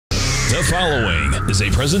The following is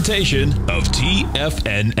a presentation of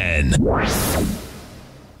TFNN.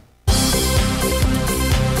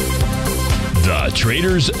 The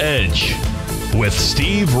Trader's Edge with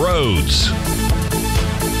Steve Rhodes.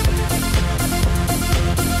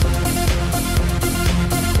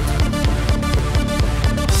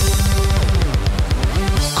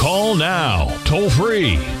 Call now, toll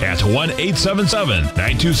free at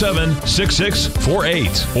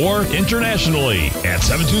 1-877-927-6648 or internationally at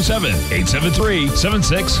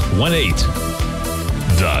 727-873-7618.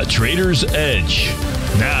 The Trader's Edge.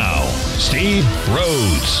 Now, Steve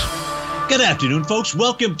Rhodes. Good afternoon, folks.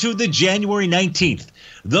 Welcome to the January 19th,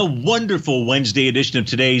 the wonderful Wednesday edition of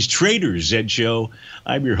today's Trader's Edge Show.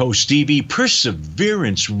 I'm your host, Stevie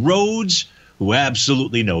Perseverance Rhodes, who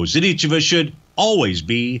absolutely knows that each of us should always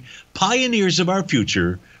be pioneers of our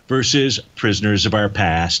future versus prisoners of our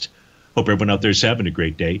past. Hope everyone out there is having a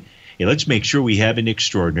great day. Hey, let's make sure we have an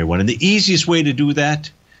extraordinary one. And the easiest way to do that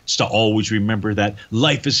is to always remember that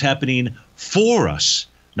life is happening for us,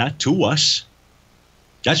 not to us.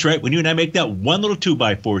 That's right. When you and I make that one little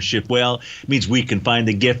 2x4 shift, well, it means we can find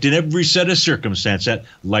the gift in every set of circumstance that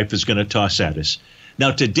life is going to toss at us. Now,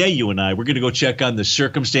 today, you and I, we're going to go check on the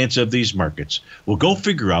circumstance of these markets. We'll go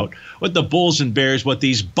figure out what the bulls and bears, what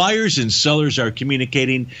these buyers and sellers are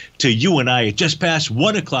communicating to you and I at just past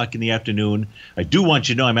 1 o'clock in the afternoon. I do want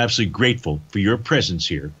you to know I'm absolutely grateful for your presence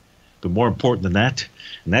here. But more important than that,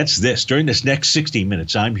 and that's this. During this next 60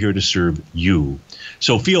 minutes, I'm here to serve you.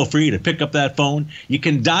 So feel free to pick up that phone. You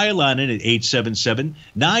can dial on in at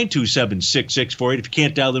 877-927-6648. If you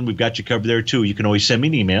can't dial in, we've got you covered there, too. You can always send me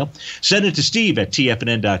an email. Send it to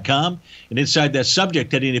steve@tfnn.com. And inside that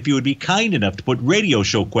subject heading, if you would be kind enough to put radio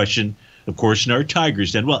show question, of course, in our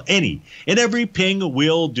Tigers Den. Well, any and every ping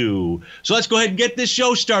will do. So let's go ahead and get this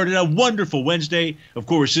show started. A wonderful Wednesday. Of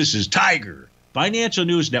course, this is Tiger Financial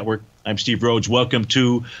News Network. I'm Steve Rhodes. Welcome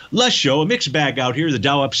to Les Show. A mixed bag out here. The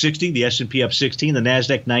Dow up 60, the S&P up 16, the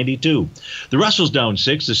NASDAQ 92. The Russell's down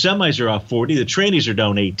 6, the semis are off 40, the trannies are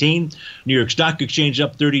down 18. New York Stock Exchange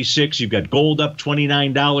up 36. You've got gold up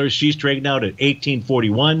 $29. She's trading out at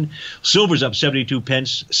 $18.41. Silver's up 72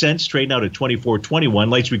 cents, trading out at $24.21.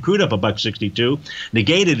 Light Sweet Crude up $1.62.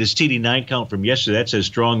 Negated is TD9 count from yesterday. That says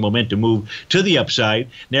strong momentum move to the upside.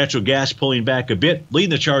 Natural gas pulling back a bit. Leading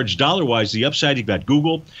the charge dollar-wise, the upside, you've got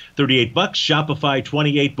Google, $38, Shopify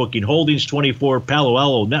 28, Booking Holdings 24, Palo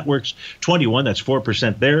Alto Networks 21, that's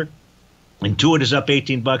 4% there. Intuit is up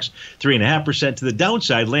 $18, 3.5% to the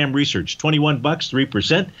downside. Lam Research, $21,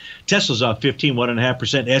 3%. Tesla's off 15,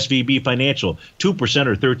 1.5%. SVB Financial, 2%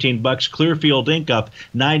 or $13. Clearfield Inc. up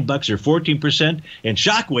 $9 or 14%. And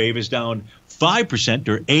Shockwave is down 5%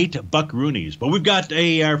 or $8 But we've got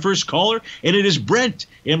our first caller, and it is Brent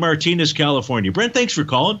in Martinez, California. Brent, thanks for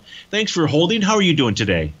calling. Thanks for holding. How are you doing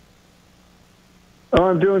today? Oh,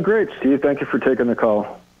 I'm doing great, Steve. Thank you for taking the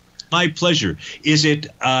call. My pleasure. Is it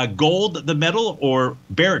gold, the metal, or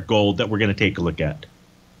Barrick Gold that we're going to take a look at?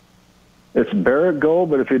 It's Barrick Gold,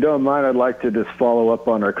 but if you don't mind, I'd like to just follow up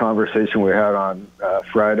on our conversation we had on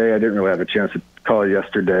Friday. I didn't really have a chance to call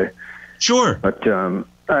yesterday. Sure. But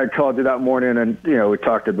I called you that morning, and we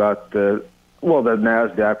talked about the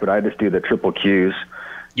NASDAQ, but I just do the triple Qs.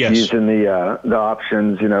 Yes. Using the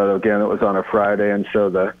options, again, it was on a Friday, and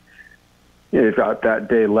so you've got that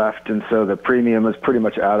day left, and so the premium is pretty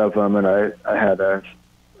much out of them. And I had a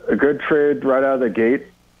good trade right out of the gate.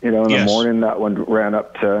 In the morning, that one ran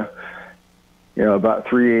up to about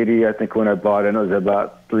 380. I think when I bought in, it was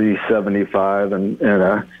about 375, and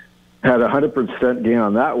had 100% gain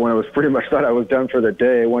on that one. I was pretty much thought I was done for the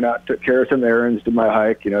day. Went out, took care of some errands, did my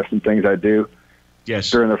hike. Some things I do.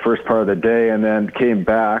 Yes. During the first part of the day, and then came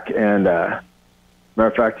back and. Matter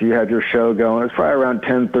of fact, you had your show going. It was probably around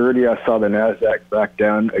 10:30. I saw the NASDAQ back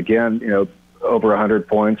down again, over 100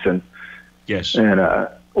 points, and yes, and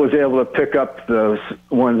was able to pick up those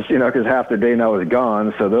ones, because half the day now is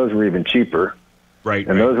gone, so those were even cheaper. Right.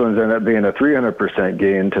 And those ones ended up being a 300%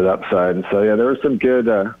 gain to the upside, and so there was some good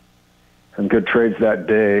trades that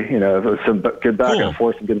day. There was some good back and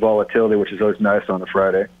forth, some good volatility, which is always nice on a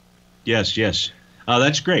Friday. Yes. Oh,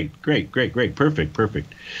 that's great.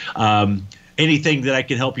 Perfect. Anything that I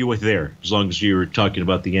can help you with there, as long as you were talking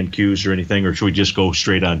about the NQs or anything, or should we just go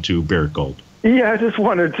straight on to Barrick Gold? Yeah, I just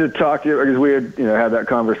wanted to talk to you because we had, had that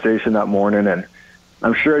conversation that morning, and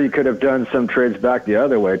I'm sure you could have done some trades back the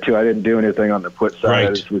other way too. I didn't do anything on the put side. Right.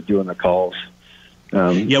 I just was doing the calls.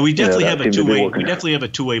 We definitely have a two-way. We definitely have a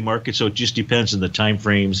two-way market. So it just depends on the time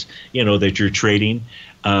frames, that you're trading.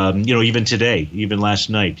 Even today, even last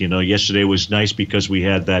night, yesterday was nice because we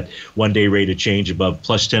had that one-day rate of change above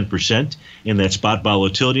plus 10% in that spot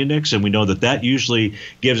volatility index, and we know that usually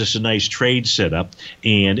gives us a nice trade setup.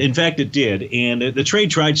 And in fact, it did. And the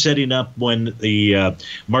trade tried setting up when the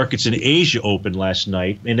markets in Asia opened last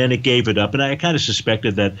night, and then it gave it up. And I kind of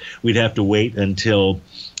suspected that we'd have to wait until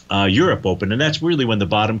Europe opened, and that's really when the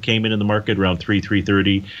bottom came in the market around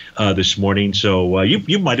 3:30 this morning. So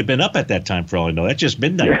you might have been up at that time for all I know. That's just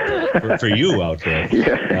midnight for you out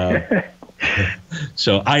there.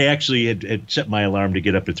 So I actually had set my alarm to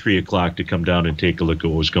get up at 3 o'clock to come down and take a look at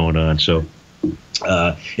what was going on. So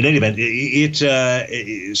in any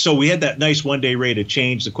event, so we had that nice one-day rate of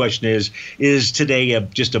change. The question is today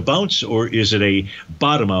just a bounce, or is it a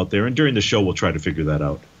bottom out there? And during the show, we'll try to figure that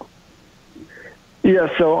out.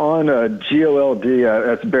 Yeah, so on GOLD,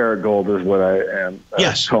 that's Barrick Gold is what I am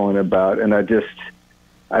calling about. And I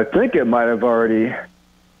think it might have already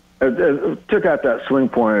took out that swing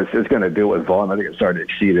point. It's going to deal with volume. I think it's already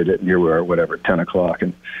exceeded it near whatever, 10 o'clock.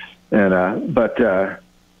 But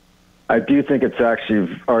I do think it's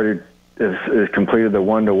actually already is completed the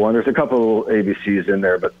one-to-one. There's a couple of ABCs in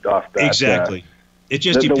there, but off that. Exactly. It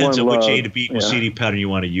just depends on which A to B equals CD pattern you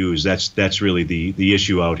want to use. That's really the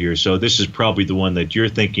issue out here. So this is probably the one that you're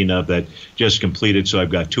thinking of that just completed. So I've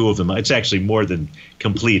got two of them. It's actually more than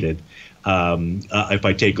completed. If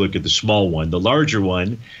I take a look at the small one, the larger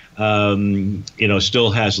one,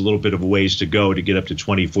 still has a little bit of a ways to go to get up to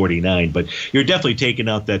 2049. But you're definitely taking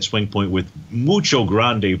out that swing point with mucho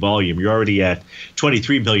grande volume. You're already at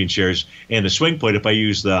 23 million shares, and the swing point, if I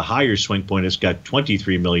use the higher swing point, it's got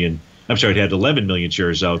 23 million. I'm sorry, it had 11 million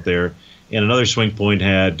shares out there, and another swing point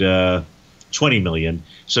had 20 million.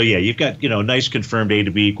 So, yeah, you've got, nice confirmed A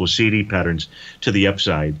to B equals CD patterns to the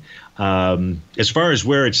upside. As far as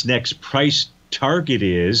where its next price target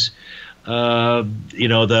is, the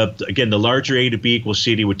larger A to B equals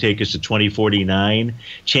CD would take us to 2049.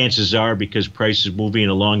 Chances are, because price is moving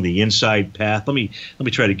along the inside path. Let me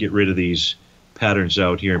try to get rid of these patterns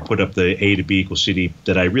out here and put up the A to B equals CD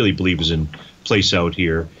that I really believe is in place out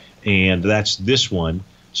here. And that's this one.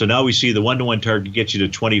 So now we see the one-to-one target gets you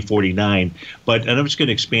to 2049. And I'm just going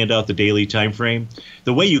to expand out the daily time frame.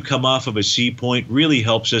 The way you come off of a C point really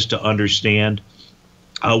helps us to understand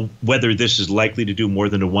whether this is likely to do more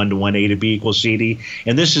than a one-to-one A to B equals CD.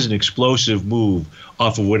 And this is an explosive move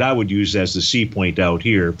off of what I would use as the C point out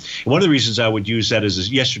here. And one of the reasons I would use that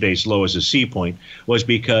as yesterday's low as a C point was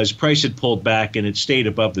because price had pulled back and it stayed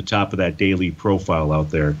above the top of that daily profile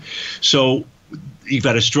out there. So you've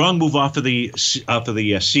got a strong move off of the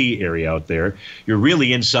C area out there. You're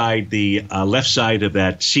really inside the left side of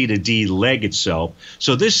that C to D leg itself.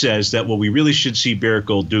 So this says that what we really should see Barrick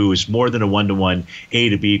Gold do is more than a one-to-one A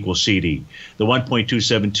to B equals CD. The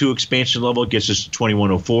 1.272 expansion level gets us to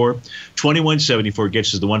 2104. 2174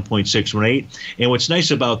 gets us to 1.618. And what's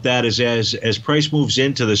nice about that is as price moves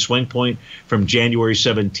into the swing point from January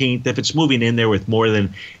 17th, if it's moving in there with more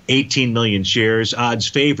than 18 million shares, odds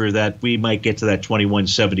favor that we might get to that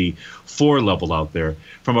 2174 level out there.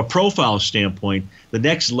 From a profile standpoint, the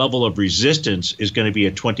next level of resistance is going to be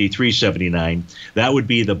at 2379. That would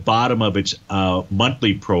be the bottom of its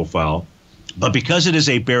monthly profile. But because it is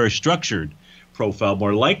a bearish structured profile,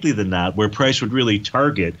 more likely than not, where price would really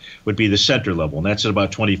target would be the center level, and that's at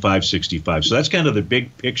about 2565. So that's kind of the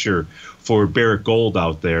big picture for Barrick Gold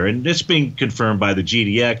out there, and it's being confirmed by the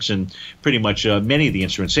GDX and pretty much many of the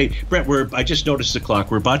instruments. Hey, Brett, I just noticed the clock.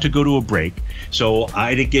 We're about to go to a break, so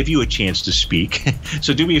I didn't give you a chance to speak.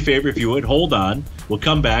 So do me a favor, if you would, hold on. We'll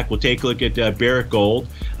come back. We'll take a look at Barrick Gold,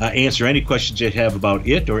 answer any questions you have about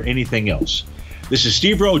it or anything else. This is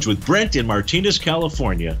Steve Rhodes with Brent in Martinez,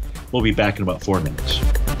 California. We'll be back in about 4 minutes.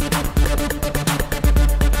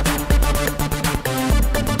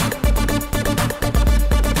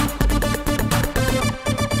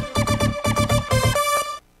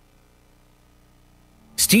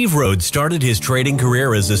 Steve Rhodes started his trading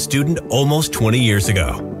career as a student almost 20 years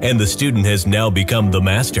ago, and the student has now become the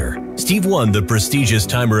master. Steve won the prestigious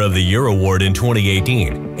Timer of the Year award in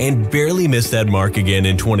 2018 and barely missed that mark again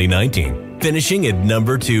in 2019, finishing at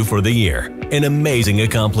number 2 for the year. an amazing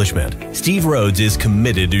accomplishment. Steve Rhodes is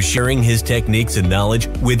committed to sharing his techniques and knowledge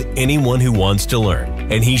with anyone who wants to learn,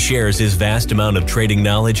 and he shares his vast amount of trading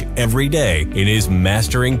knowledge every day in his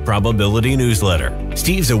Mastering Probability newsletter.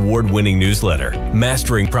 Steve's award-winning newsletter,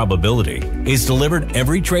 Mastering Probability, is delivered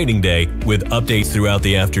every trading day with updates throughout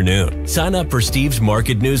the afternoon. Sign up for Steve's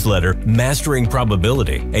market newsletter, Mastering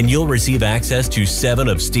Probability, and you'll receive access to 7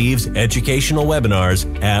 of Steve's educational webinars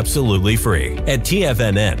absolutely free. At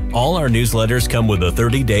TFNN, all our newsletters come with a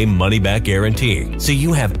 30-day money-back guarantee, so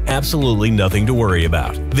you have absolutely nothing to worry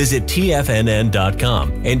about. Visit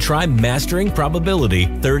TFNN.com and try Mastering Probability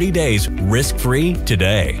 30 days risk-free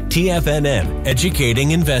today. TFNN,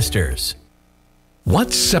 educating investors.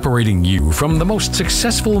 What's separating you from the most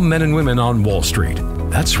successful men and women on Wall Street?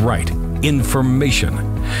 That's right, information.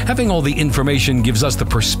 Having all the information gives us the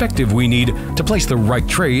perspective we need to place the right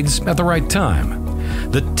trades at the right time.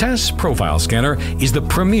 The TAS Profile Scanner is the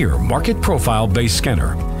premier market profile-based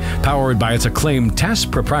scanner. Powered by its acclaimed TAS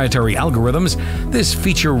proprietary algorithms, this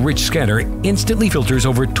feature-rich scanner instantly filters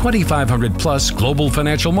over 2,500 plus global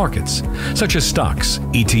financial markets, such as stocks,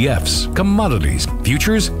 ETFs, commodities,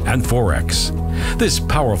 futures, and Forex. This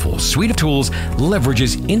powerful suite of tools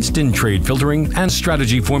leverages instant trade filtering and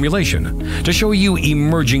strategy formulation to show you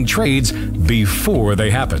emerging trades before they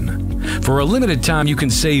happen. For a limited time, you can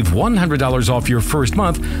save $100 off your first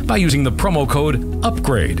month by using the promo code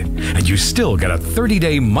UPGRADE, and you still get a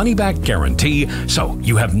 30-day money-back guarantee, so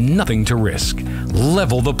you have nothing to risk.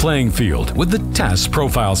 Level the playing field with the TAS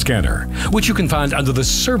Profile Scanner, which you can find under the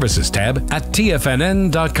Services tab at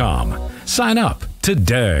TFNN.com. Sign up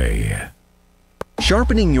today.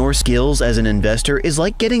 Sharpening your skills as an investor is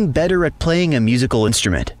like getting better at playing a musical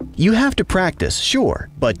instrument. You have to practice, sure,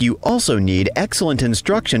 but you also need excellent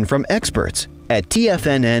instruction from experts. At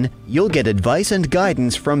TFNN, you'll get advice and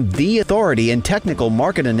guidance from the authority in technical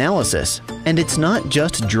market analysis. And it's not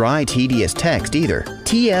just dry, tedious text either.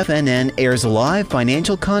 TFNN airs live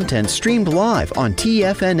financial content streamed live on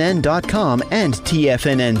TFNN.com and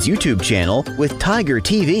TFNN's YouTube channel with Tiger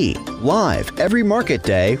TV, live every market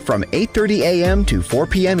day from 8:30 a.m. to 4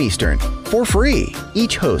 p.m. Eastern, for free.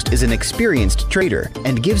 Each host is an experienced trader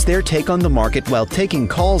and gives their take on the market while taking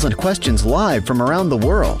calls and questions live from around the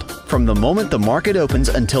world. From the moment the market opens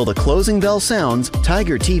until the closing bell sounds,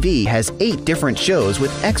 Tiger TV has 8 different shows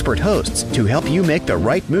with expert hosts to help you make the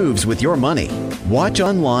right moves with your money. Watch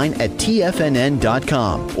online at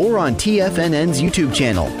TFNN.com or on TFNN's YouTube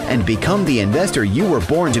channel and become the investor you were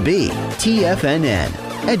born to be. TFNN,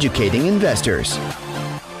 educating investors.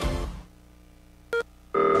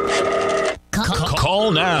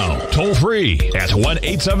 Call now, toll free at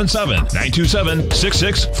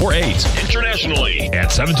 1-877-927-6648. Internationally at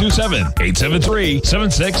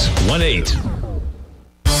 727-873-7618.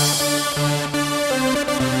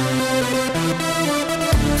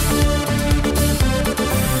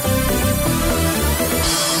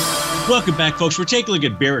 Welcome back, folks. We're taking a look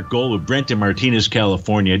at Barrett Gold with Brent in Martinez,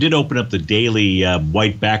 California. I did open up the daily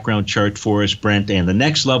white background chart for us, Brent, and the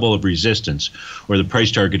next level of resistance, or the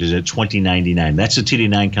price target, is at $20.99. That's the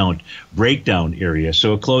TD9 count breakdown area.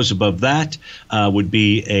 So a close above that would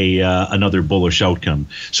be another bullish outcome.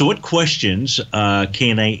 So what questions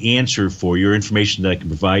can I answer for your information that I can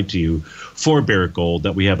provide to you for Barrett Gold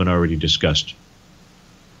that we haven't already discussed?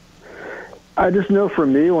 I just know for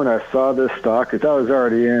me, when I saw this stock, because I was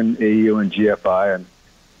already in AU and GFI, and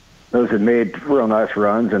those had made real nice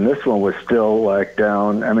runs, and this one was still like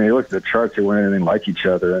down. I mean, you look at the charts, they weren't anything like each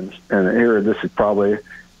other, and here, this is probably,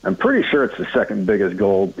 I'm pretty sure it's the second biggest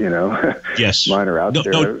gold, yes, miner out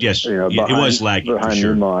there. Yes, behind, it was lagging behind for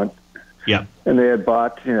sure. Newmont. Yeah, and they had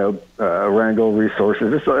bought, Wrangell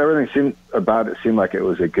Resources. Everything seemed like it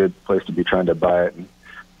was a good place to be trying to buy it. And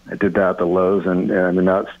I did that at the lows, and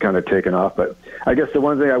now it's kind of taken off. But I guess the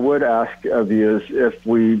one thing I would ask of you is, if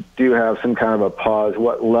we do have some kind of a pause,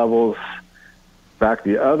 what levels back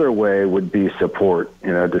the other way would be support,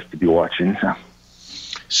 just to be watching.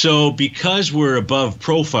 So because we're above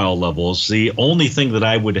profile levels, the only thing that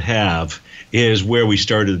I would have is where we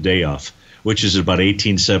started the day off, which is about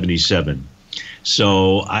 1877.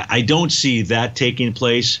 So I don't see that taking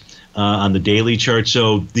place on the daily chart.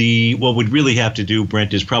 So what we'd really have to do,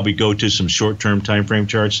 Brent, is probably go to some short-term time frame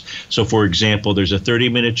charts. So for example, there's a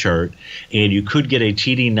 30-minute chart, and you could get a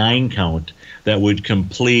TD9 count that would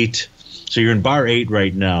complete. So you're in bar 8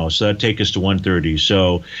 right now, so that'd take us to 130.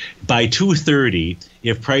 So by 230,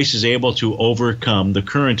 if price is able to overcome the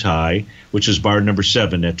current high, which is bar number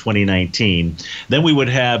 7 at 2019, then we would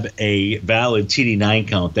have a valid TD9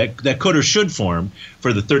 count that could or should form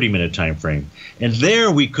for the 30-minute time frame. And there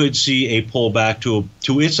we could see a pullback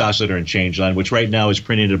to its oscillator and change line, which right now is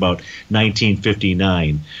printed at about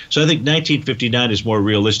 1959. So I think 1959 is more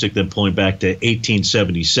realistic than pulling back to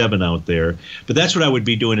 1877 out there. But that's what I would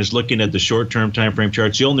be doing, is looking at the short-term time frame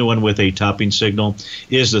charts. The only one with a topping signal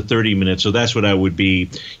is the 30-minute. So that's what I would be,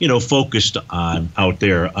 focused on out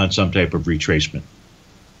there on some type of retracement.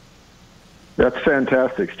 That's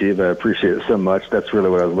fantastic, Steve. I appreciate it so much. That's really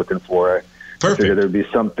what I was looking for. Perfect. I figured there'd be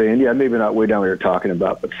something, maybe not way down where you're talking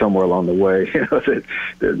about, but somewhere along the way,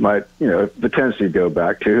 that might, potentially go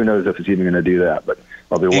back to. Who knows if it's even going to do that? But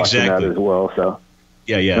I'll be watching that as well. So,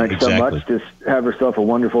 yeah, thanks so much. Just have yourself a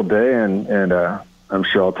wonderful day, and I'm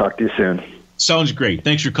sure I'll talk to you soon. Sounds great.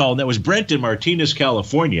 Thanks for calling. That was Brent in Martinez,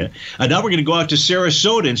 California. Now we're going to go out to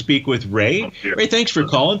Sarasota and speak with Ray. Ray, thanks for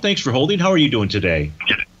calling. Thanks for holding. How are you doing today?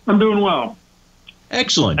 I'm doing well.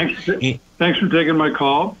 Excellent. Thanks for taking my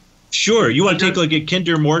call. Sure. You want to take a look at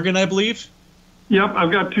Kinder Morgan, I believe? Yep,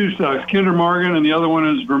 I've got two stocks, Kinder Morgan, and the other one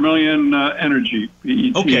is Vermilion Energy,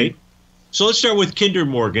 BET. Okay. So let's start with Kinder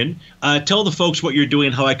Morgan. Tell the folks what you're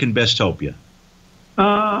doing, how I can best help you.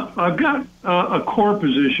 I've got a core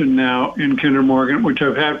position now in Kinder Morgan, which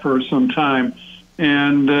I've had for some time,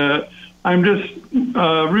 and I'm just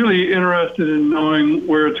really interested in knowing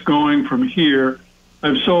where it's going from here.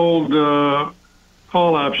 I've sold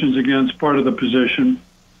call options against part of the position,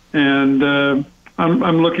 and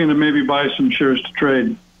I'm looking to maybe buy some shares to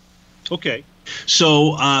trade. Okay.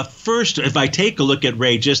 So first, if I take a look at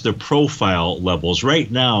Ray, just the profile levels, right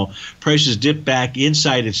now, prices dip back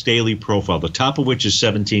inside its daily profile, the top of which is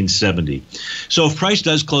 1770. So if price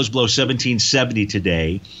does close below 1770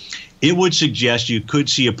 today, it would suggest you could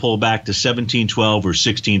see a pullback to 1712 or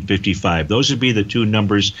 1655. Those would be the two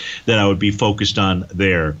numbers that I would be focused on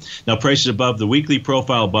there. Now, price is above the weekly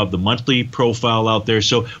profile, above the monthly profile out there.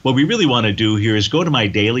 So what we really want to do here is go to my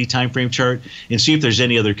daily time frame chart and see if there's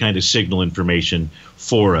any other kind of signal information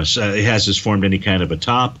for us. Has this formed any kind of a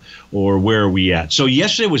top, or where are we at? So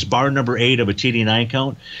yesterday was bar number 8 of a TD9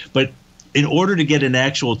 count, but in order to get an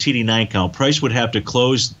actual TD9 count, price would have to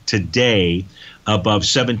close today above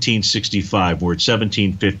 1765. We're at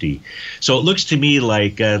 1750. So it looks to me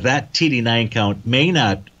like that TD9 count may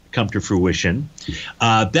not come to fruition.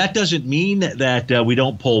 That doesn't mean that we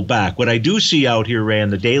don't pull back. What I do see out here, Ray, in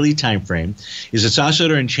the daily time frame is its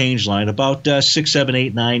oscillator and change line about 6, 7,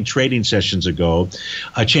 8, 9 trading sessions ago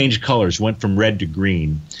changed colors, went from red to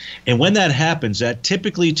green. And when that happens, that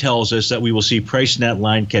typically tells us that we will see price and that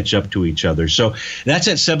line catch up to each other. So that's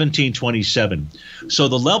at 1727. So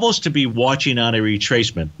the levels to be watching on a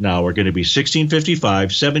retracement now are going to be 1655,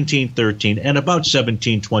 1713, and about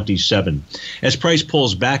 1727. As price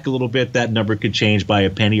pulls back a little bit, that number could change by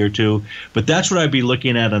a penny or two, but that's what I'd be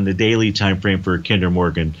looking at on the daily time frame for Kinder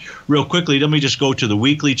Morgan. Real quickly, let me just go to the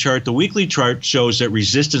weekly chart. The weekly chart shows that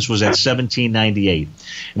resistance was at 1798,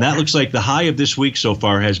 and that looks like the high of this week so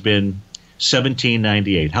far has been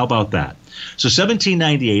 1798. How about that? So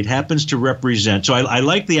 1798 happens to represent, so I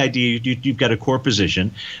like the idea you've got a core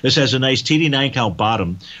position. This has a nice TD9 count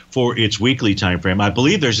bottom for its weekly time frame. I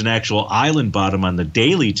believe there's an actual island bottom on the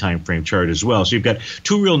daily time frame chart as well. So you've got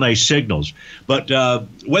two real nice signals. But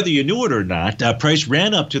whether you knew it or not, price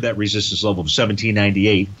ran up to that resistance level of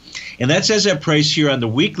 1798. And that says that price here on the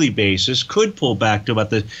weekly basis could pull back to about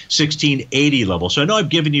the 1680 level. So I know I've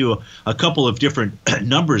given you a couple of different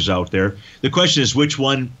numbers out there. The question is which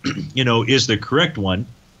one, is the correct one.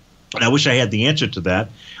 And I wish I had the answer to that.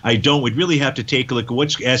 I don't. We'd really have to take a look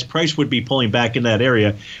at as price would be pulling back in that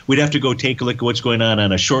area, we'd have to go take a look at what's going on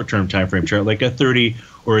a short-term time frame chart, like a 30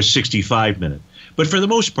 or a 65 minute. But for the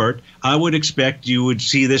most part, I would expect you would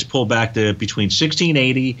see this pull back to between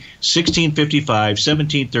 1680, 1655,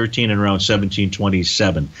 1713, and around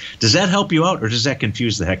 1727. Does that help you out, or does that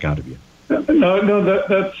confuse the heck out of you? No,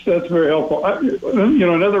 that's very helpful.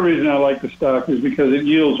 Another reason I like the stock is because it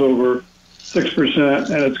yields over 6%,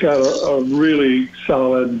 and it's got a really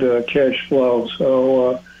solid cash flow.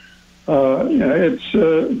 So,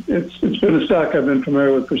 it's been a stock I've been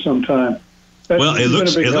familiar with for some time. Well,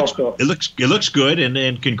 it looks good,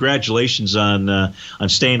 and congratulations on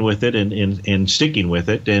staying with it and sticking with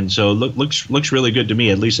it. And so looks really good to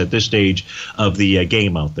me, at least at this stage of the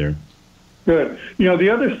game out there. Good. The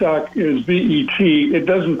other stock is BET. It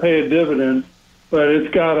doesn't pay a dividend, but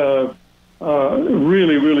it's got a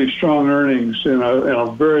really, really strong earnings and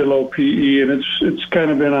a very low PE, and it's kind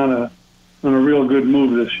of been on a real good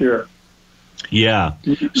move this year. Yeah.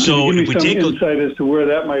 So if we take some insight as to where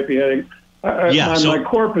that might be heading. My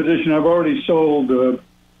core position, I've already sold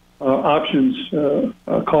options,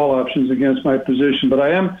 call options against my position, but I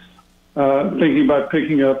am thinking about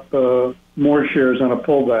picking up more shares on a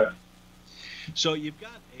pullback. So you've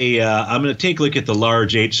got I'm going to take a look at the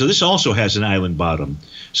large 8. So this also has an island bottom.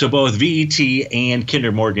 So both VET and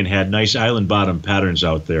Kinder Morgan had nice island bottom patterns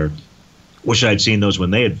out there. Wish I'd seen those when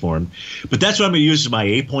they had formed. But that's what I'm going to use as my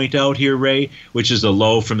A point out here, Ray, which is the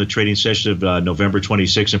low from the trading session of November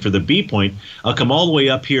 26th. And for the B point, I'll come all the way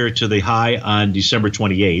up here to the high on December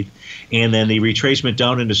 28th. And then the retracement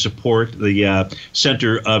down into support, the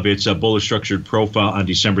center of its bullish structured profile on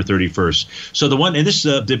December 31st. So the one, and this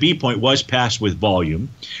the B point was passed with volume.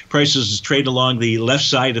 Prices trade along the left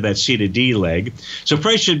side of that C to D leg. So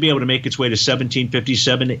price should be able to make its way to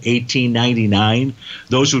 1757, 1899.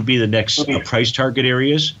 Those would be the next price target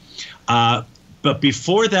areas. But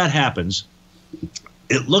before that happens,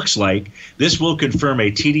 it looks like this will confirm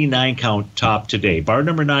a TD9 count top today. Bar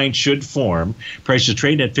number 9 should form. Price is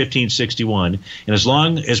trading at 1561. And as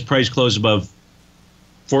long as price closes above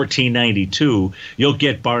 1492, you'll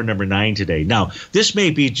get bar number 9 today. Now, this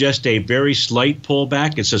may be just a very slight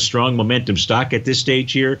pullback. It's a strong momentum stock at this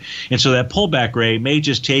stage here. And so that pullback, Ray, may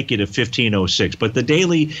just take you to 1506. But the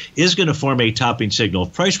daily is going to form a topping signal.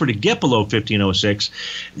 If price were to get below 1506,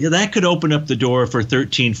 that could open up the door for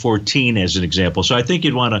 1314 as an example. So I think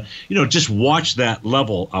you'd want to, just watch that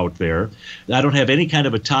level out there. I don't have any kind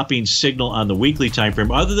of a topping signal on the weekly time frame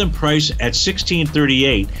other than price at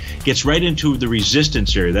 1638 gets right into the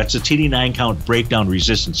resistance area. That's a TD9 count breakdown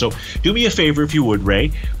resistance. So do me a favor if you would,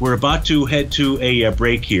 Ray. We're about to head to a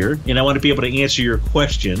break here, and I want to be able to answer your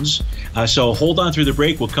questions. So hold on through the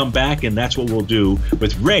break. We'll come back, and that's what we'll do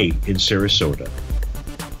with Ray in Sarasota.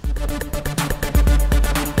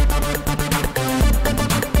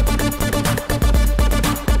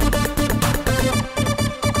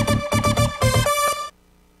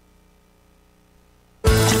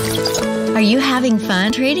 Are you having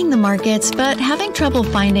fun trading the markets but having trouble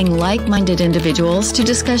finding like-minded individuals to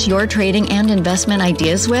discuss your trading and investment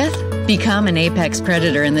ideas with? Become an apex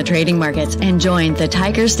predator in the trading markets and join the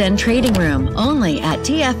Tiger's Den Trading Room only at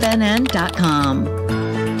TFNN.com.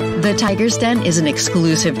 The Tiger's Den is an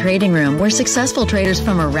exclusive trading room where successful traders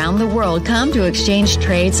from around the world come to exchange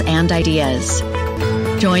trades and ideas.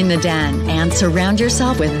 Join the den and surround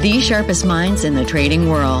yourself with the sharpest minds in the trading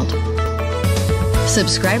world.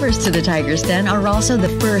 Subscribers to the Tiger's Den are also the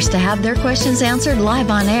first to have their questions answered live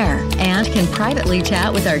on air and can privately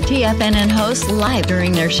chat with our TFNN hosts live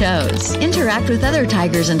during their shows. Interact with other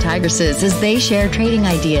Tigers and Tigresses as they share trading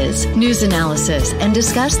ideas, news analysis, and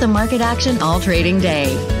discuss the market action all trading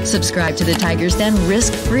day. Subscribe to the Tiger's Den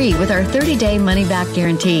risk-free with our 30-day money-back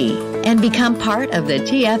guarantee and become part of the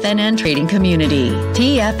TFNN trading community.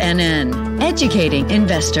 TFNN, educating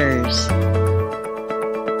investors.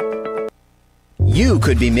 You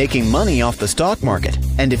could be making money off the stock market.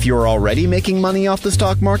 And if you're already making money off the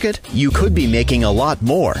stock market, you could be making a lot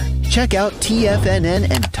more. Check out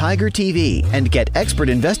TFNN and Tiger TV and get expert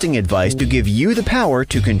investing advice to give you the power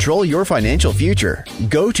to control your financial future.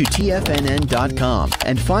 Go to TFNN.com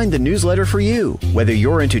and find the newsletter for you. Whether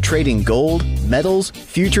you're into trading gold, metals,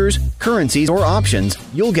 futures, currencies, or options,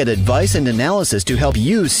 you'll get advice and analysis to help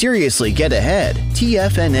you seriously get ahead.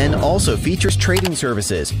 TFNN also features trading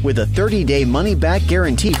services with a 30-day money-back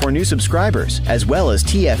guarantee for new subscribers, as well as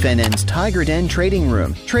TFNN's Tiger Den Trading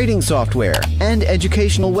Room, trading software, and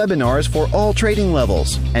educational webinars for all trading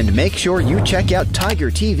levels. And make sure you check out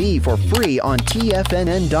Tiger TV for free on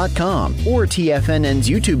TFNN.com or TFNN's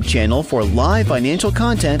YouTube channel for live financial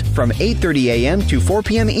content from 8:30 a.m. to 4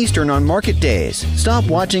 p.m. Eastern on market days. Stop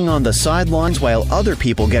watching on the sidelines while other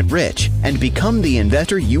people get rich and become the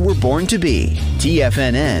investor you were born to be.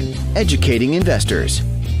 TFNN, educating investors.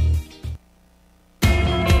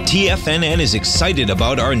 TFNN is excited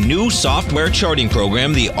about our new software charting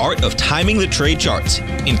program, The Art of Timing the Trade Charts.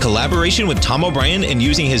 In collaboration with Tom O'Brien and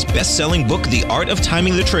using his best-selling book, The Art of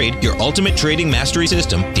Timing the Trade, Your Ultimate Trading Mastery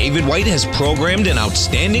System, David White has programmed an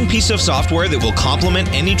outstanding piece of software that will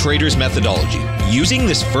complement any trader's methodology. Using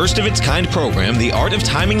this first-of-its-kind program, The Art of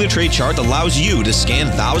Timing the Trade Chart allows you to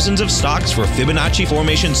scan thousands of stocks for Fibonacci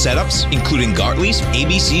formation setups, including Gartley's,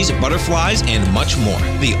 ABC's, butterflies, and much more.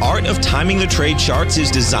 The Art of Timing the Trade Charts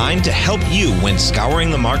is designed to help you when scouring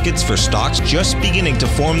the markets for stocks just beginning to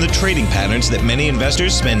form the trading patterns that many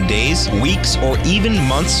investors spend days, weeks, or even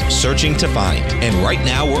months searching to find. And right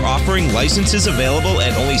now, we're offering licenses available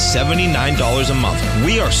at only $79 a month.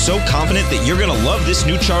 We are so confident that you're going to love this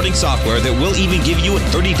new charting software that we'll even give you a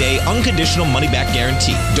 30-day unconditional money-back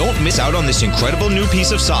guarantee. Don't miss out on this incredible new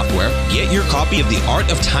piece of software. Get your copy of The Art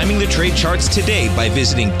of Timing the Trade charts today by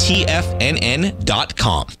visiting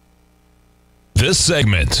TFNN.com. This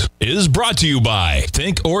segment is brought to you by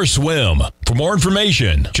Thinkorswim. For more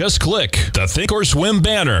information, just click the Thinkorswim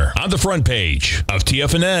banner on the front page of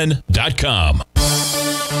TFNN.com.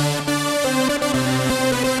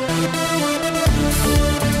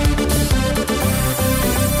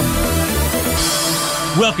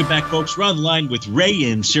 Welcome back, folks. We're on the line with Ray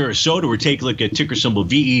in Sarasota. We're taking a look at ticker symbol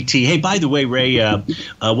VET. Hey, by the way, Ray,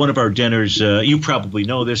 one of our dinners, you probably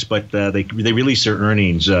know this, but they released their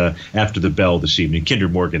earnings after the bell this evening. Kinder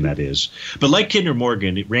Morgan, that is. But like Kinder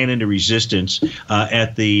Morgan, it ran into resistance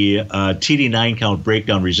at the TD9 count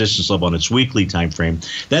breakdown resistance level on its weekly time frame.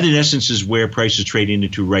 That, in essence, is where price is trading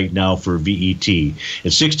into right now for VET.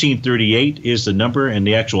 At 1638 is the number, and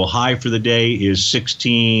the actual high for the day is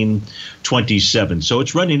 1627. So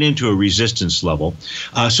it's running into a resistance level.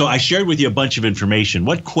 So I shared with you a bunch of information.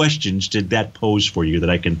 What questions did that pose for you that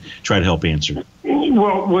I can try to help answer?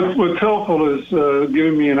 Well, what's helpful is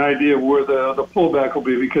giving me an idea of where the pullback will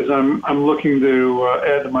be, because I'm looking to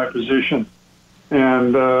add to my position.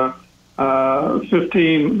 And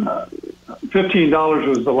 $15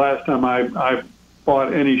 was the last time I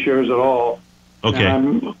bought any shares at all. Okay.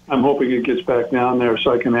 And I'm hoping it gets back down there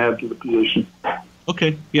so I can add to the position.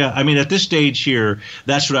 Okay. Yeah. I mean, at this stage here,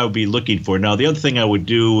 that's what I would be looking for. Now, the other thing I would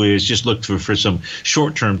do is just look for some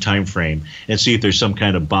short-term time frame and see if there's some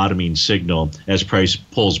kind of bottoming signal as price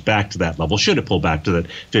pulls back to that level. Should it pull back to that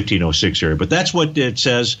 1506 area? But that's what it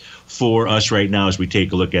says for us right now as we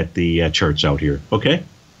take a look at the charts out here. Okay?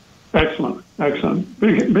 Excellent.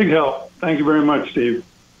 Big help. Thank you very much, Steve.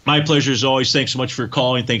 My pleasure as always. Thanks so much for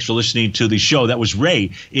calling. Thanks for listening to the show. That was Ray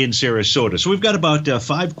in Sarasota. So we've got about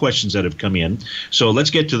 5 questions that have come in. So let's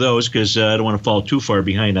get to those because I don't want to fall too far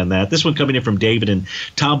behind on that. This one coming in from David in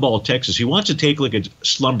Tomball, Texas. He wants to take a look at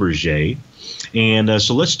Schlumberger. And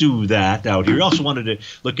so let's do that out here. He also wanted to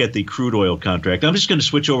look at the crude oil contract. I'm just going to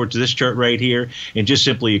switch over to this chart right here and just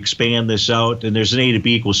simply expand this out. And there's an A to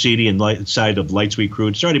B equals CD inside of light sweet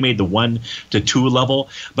crude. It's already made the 1 to 2 level.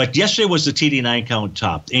 But yesterday was the TD9 count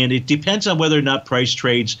top. And it depends on whether or not price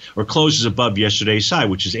trades or closes above yesterday's high,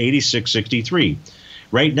 which is 86.63.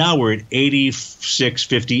 Right now, we're at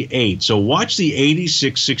 86.58. So watch the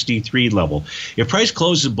 86.63 level. If price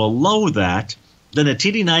closes below that, then a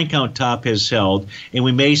TD9 count top has held, and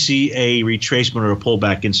we may see a retracement or a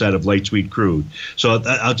pullback inside of light sweet crude. So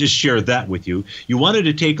I'll just share that with you. You wanted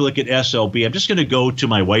to take a look at SLB. I'm just going to go to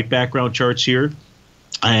my white background charts here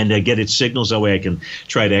and get its signals. That way I can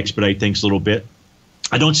try to expedite things a little bit.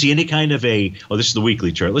 I don't see any kind of this is the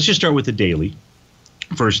weekly chart. Let's just start with the daily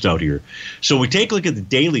first out here. So we take a look at the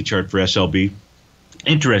daily chart for SLB.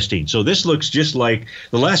 Interesting. So this looks just like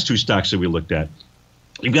the last 2 stocks that we looked at.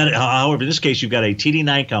 You've got, however, in this case, you've got a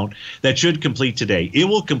TD9 count that should complete today. It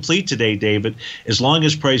will complete today, David, as long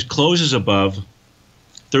as price closes above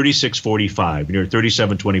 36.45. You're at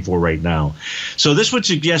 37.24 right now. So this would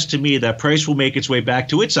suggest to me that price will make its way back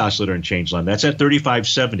to its oscillator and change line. That's at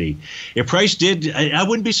 35.70. If price did, I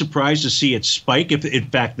wouldn't be surprised to see it spike, if in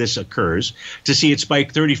fact this occurs, to see it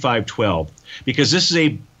spike 35.12. Because this is a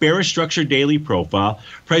bearish structure daily profile.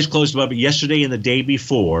 Price closed above it yesterday and the day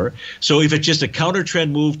before. So if it's just a counter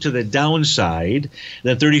trend move to the downside,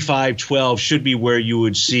 then 35.12 should be where you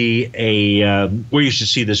would see where you should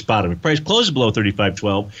see this bottom. If price closes below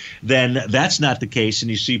 35.12, then that's not the case,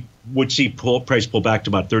 and you would see price pull back to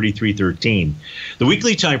about 33.13. The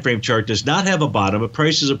weekly time frame chart does not have a bottom, but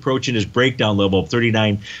price is approaching its breakdown level of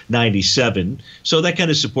 39.97. So that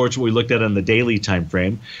kind of supports what we looked at on the daily time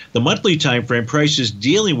frame. The monthly time frame, price is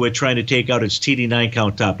dealing with trying to take out its TD9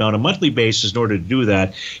 count top. Now, on a monthly basis, in order to do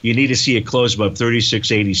that, you need to see it close above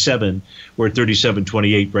 36.87. We're at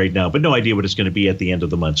 37.28 right now, but no idea what it's going to be at the end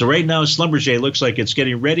of the month. So right now, Schlumberger looks like it's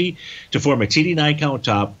getting ready to form a TD9 count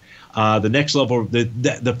top. The next level,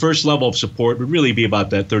 the first level of support would really be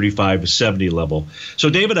about that 35.70 level. So,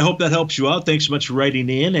 David, I hope that helps you out. Thanks so much for writing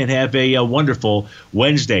in, and have a wonderful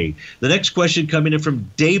Wednesday. The next question coming in from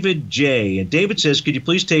David J. And David says, could you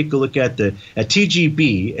please take a look at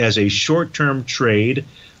TGB as a short-term trade?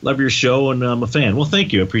 Love your show, and I'm a fan. Well,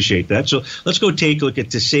 thank you. I appreciate that. So let's go take a look at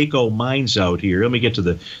Taseko Mines out here. Let me get to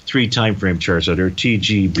the 3 time frame charts out here,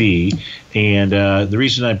 TGB. And the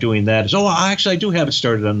reason I'm doing that is, actually, I do have it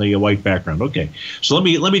started on the white background. Okay. So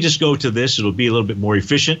let me just go to this. It'll be a little bit more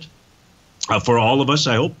efficient for all of us,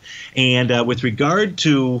 I hope. And with regard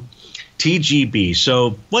to TGB.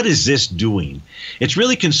 So what is this doing? It's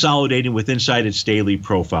really consolidating with inside its daily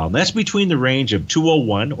profile. And that's between the range of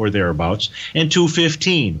 201 or thereabouts and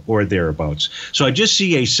 215 or thereabouts. So I just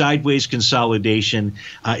see a sideways consolidation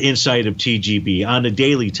inside of TGB on a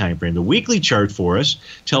daily time frame. The weekly chart for us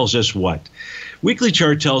tells us what? Weekly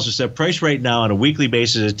chart tells us that price right now on a weekly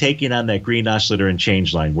basis is taking on that green oscillator and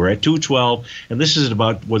change line. We're at 212, and this is at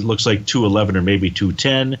about what looks like 211 or maybe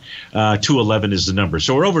 210. 211 is the number.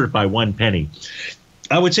 So we're over it by 1 penny.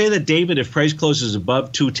 I would say that, David, if price closes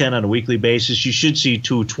above 210 on a weekly basis, you should see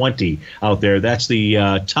 220 out there. That's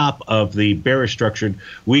the top of the bearish structured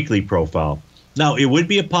weekly profile. Now, it would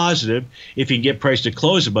be a positive if you can get price to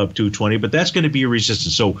close above 220, but that's going to be a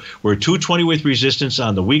resistance. So we're at 220 with resistance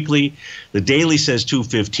on the weekly. The daily says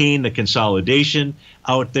 215, the consolidation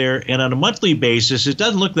out there. And on a monthly basis, it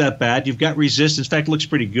doesn't look that bad. You've got resistance. In fact, it looks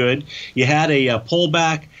pretty good. You had a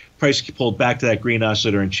pullback. Price pulled back to that green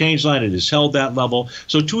oscillator and change line. It has held that level.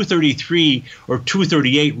 So 233 or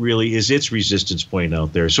 238 really is its resistance point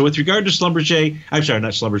out there. So with regard to Schlumberger, I'm sorry,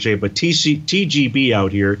 not Schlumberger, but TGB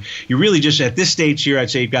out here, you really just at this stage here,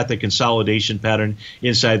 I'd say you've got the consolidation pattern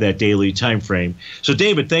inside that daily time frame. So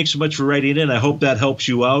David, thanks so much for writing in. I hope that helps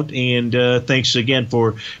you out. And thanks again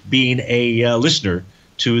for being a listener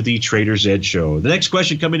to the Trader's Edge Show. The next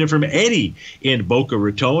question coming in from Eddie in Boca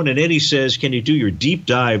Raton. And Eddie says, can you do your deep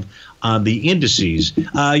dive on the indices?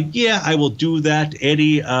 Yeah, I will do that,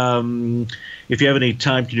 Eddie. If you have any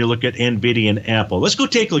time, can you look at NVIDIA and Apple? Let's go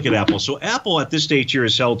take a look at Apple. So Apple at this stage here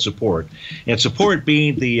has held support, and support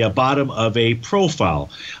being the bottom of a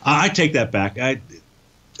profile. I take that back.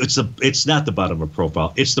 It's not the bottom of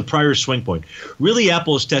profile. It's the prior swing point. Really,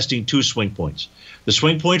 Apple is testing two swing points. The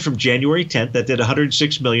swing point from January 10th, that did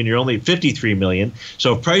 106 million. You're only at 53 million.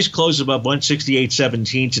 So if price closes above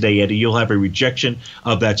 168.17 today, Eddie, you'll have a rejection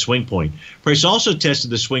of that swing point. Price also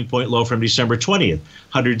tested the swing point low from December 20th,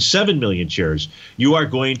 107 million shares. You are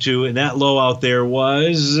going to, and that low out there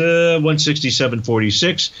was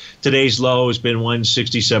 167.46. Today's low has been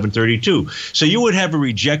 167.32. So you would have a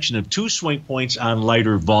rejection of two swing points on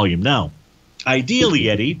lighter volume. Now, ideally,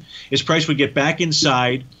 Eddie, is price would get back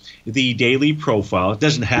inside the daily profile. It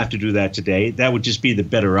doesn't have to do that today. That would just be the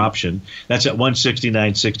better option. That's at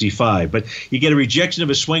 169.65. But you get a rejection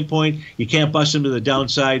of a swing point. You can't bust them to the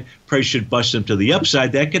downside. Price should bust them to the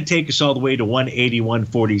upside. That could take us all the way to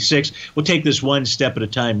 181.46. We'll take this one step at a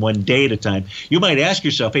time, one day at a time. You might ask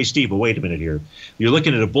yourself, hey, Steve, well, wait a minute here. You're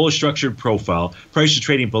looking at a bullish structured profile. Price is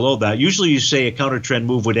trading below that. Usually you say a counter trend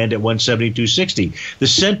move would end at 172.60. The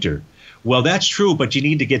center. Well, that's true, but you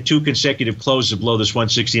need to get two consecutive closes below this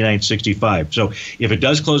 169.65. So if it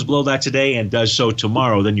does close below that today and does so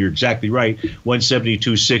tomorrow, then you're exactly right.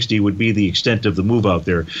 172.60 would be the extent of the move out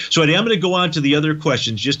there. So Eddie, I'm going to go on to the other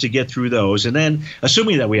questions just to get through those. And then,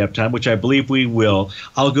 assuming that we have time, which I believe we will,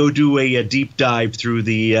 I'll go do a deep dive through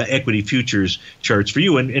the equity futures charts for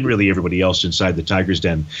you and really everybody else inside the Tiger's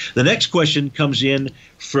Den. The next question comes in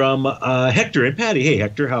from Hector and Patty. Hey,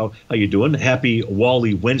 Hector, how you doing? Happy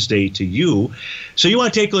Wally Wednesday to you. So you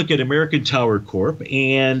want to take a look at American Tower Corp,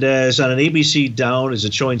 and it's on an ABC down. Is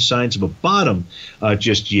it showing signs of a bottom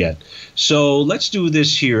just yet? So let's do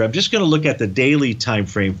this here. I'm just going to look at the daily time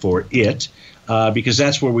frame for it. Because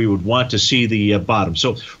that's where we would want to see the bottom.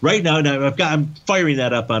 So right now, I'm firing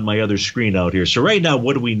that up on my other screen out here. So right now,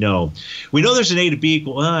 what do we know? We know there's an A to B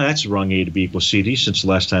equal. That's the wrong A to B equals CD since the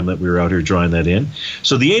last time that we were out here drawing that in.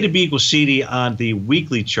 So the A to B equals CD on the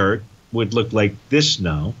weekly chart would look like this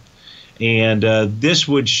now. And this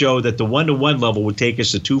would show that the 1-to-1 level would take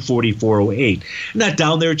us to 244.08. Not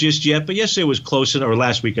down there just yet, but yesterday was close enough, or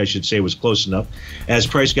last week I should say was close enough, as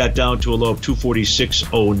price got down to a low of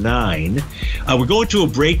 246.09. We're going to a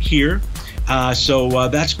break here. So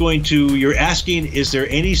that's going to, you're asking, is there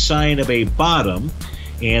any sign of a bottom?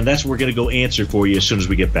 And that's what we're going to go answer for you as soon as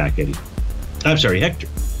we get back, Eddie. I'm sorry, Hector.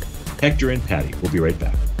 Hector and Patty. We'll be right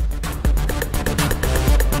back.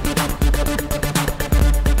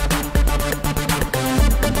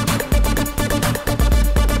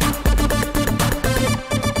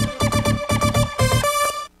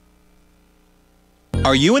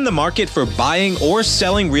 Are you in the market for buying or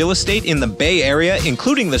selling real estate in the Bay Area,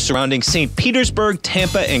 including the surrounding St. Petersburg,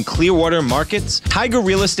 Tampa, and Clearwater markets? Tiger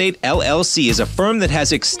Real Estate LLC is a firm that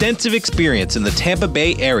has extensive experience in the Tampa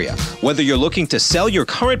Bay area. Whether you're looking to sell your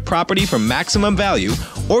current property for maximum value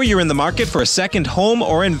or you're in the market for a second home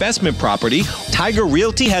or investment property, Tiger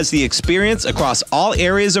Realty has the experience across all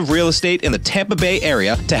areas of real estate in the Tampa Bay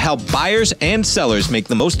area to help buyers and sellers make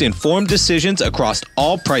the most informed decisions across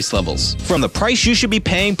all price levels. From the price you should be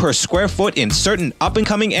paying per square foot in certain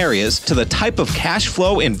up-and-coming areas to the type of cash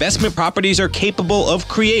flow investment properties are capable of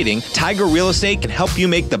creating, Tiger Real Estate can help you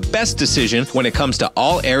make the best decision when it comes to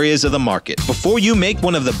all areas of the market. Before you make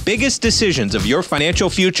one of the biggest decisions of your financial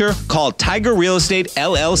future, call Tiger Real Estate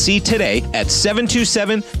LLC today at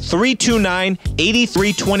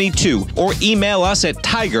 727-329-8322 or email us at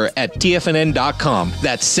tiger@tfnn.com.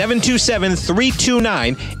 That's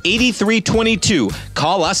 727-329-8322.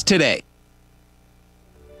 Call us today.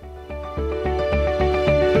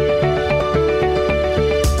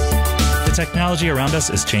 The technology around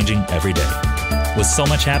us is changing every day. With so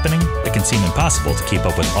much happening, it can seem impossible to keep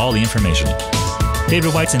up with all the information.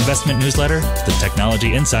 David White's investment newsletter, The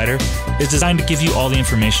Technology Insider, is designed to give you all the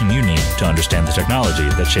information you need to understand the technology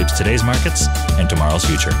that shapes today's markets and tomorrow's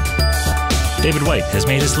future. David White has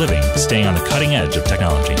made his living staying on the cutting edge of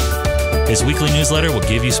technology. His weekly newsletter will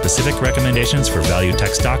give you specific recommendations for value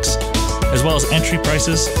tech stocks, as well as entry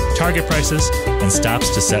prices, target prices, and stops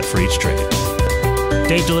to set for each trade.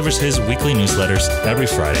 Dave delivers his weekly newsletters every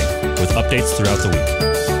Friday with updates throughout the week.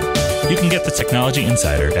 You can get the Technology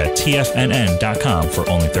Insider at TFNN.com for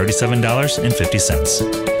only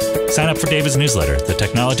 $37.50. Sign up for David's newsletter, The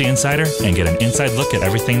Technology Insider, and get an inside look at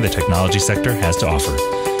everything the technology sector has to offer.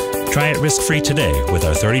 Try it risk-free today with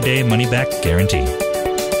our 30-day money-back guarantee.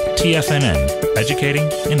 TFNN,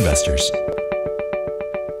 educating investors.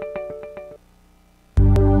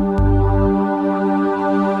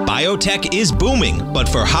 Biotech is booming, but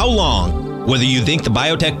for how long? Whether you think the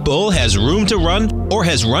biotech bull has room to run or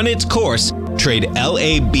has run its course, trade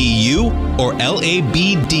LABU or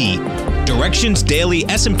LABD. Direction's daily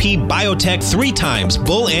S&P Biotech 3 times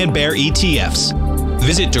bull and bear ETFs.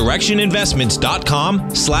 Visit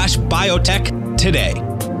directioninvestments.com/biotech today.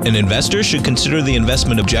 An investor should consider the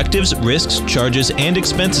investment objectives, risks, charges, and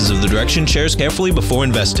expenses of the Direction shares carefully before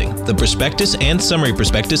investing. The prospectus and summary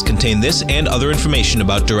prospectus contain this and other information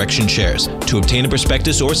about Direction shares. To obtain a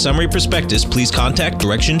prospectus or summary prospectus, please contact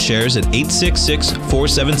Direction shares at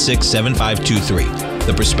 866-476-7523.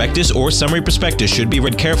 The prospectus or summary prospectus should be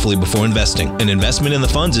read carefully before investing. An investment in the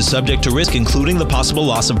funds is subject to risk, including the possible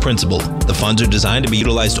loss of principal. The funds are designed to be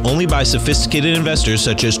utilized only by sophisticated investors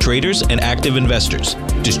such as traders and active investors.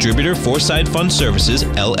 Distributor Foreside Fund Services,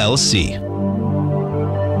 LLC.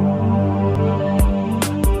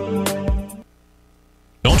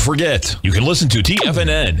 Don't forget, you can listen to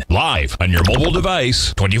TFNN live on your mobile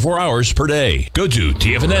device 24 hours per day. Go to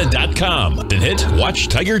TFNN.com, then hit Watch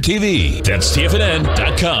Tiger TV. That's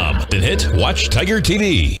TFNN.com, then hit Watch Tiger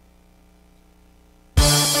TV.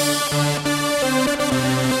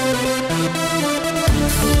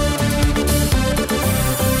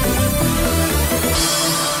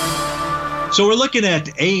 So we're looking at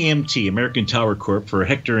AMT, American Tower Corp, for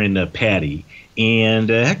Hector and Patty. And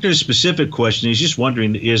Hector's specific question is just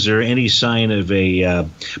wondering, is there any sign of a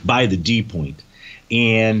buy the D point?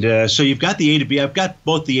 And so you've got the A to B. I've got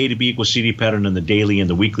both the A to B equals CD pattern on the daily and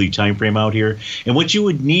the weekly time frame out here. And what you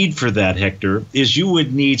would need for that, Hector, is you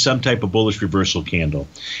would need some type of bullish reversal candle.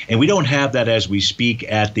 And we don't have that as we speak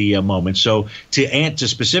at the moment. So to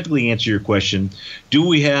specifically answer your question, do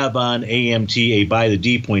we have on AMT a buy the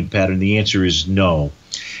D point pattern? The answer is no.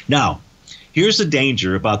 Now, here's the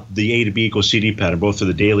danger about the A to B equals CD pattern, both for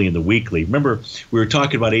the daily and the weekly. Remember, we were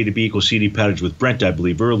talking about A to B equals CD patterns with Brent, I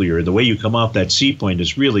believe, earlier. The way you come off that C point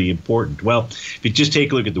is really important. Well, if you just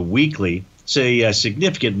take a look at the weekly, say a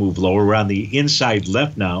significant move lower. We're on the inside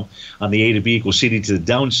left now on the A to B equals CD to the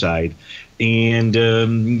downside. And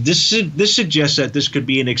this suggests that this could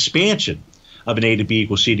be an expansion of an A to B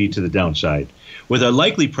equals CD to the downside. With a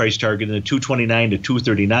likely price target in the 229 to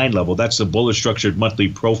 239 level, that's the bullish structured monthly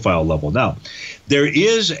profile level. Now, there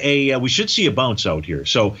is we should see a bounce out here.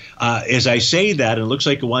 So as I say that, and it looks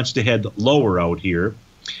like it wants to head lower out here,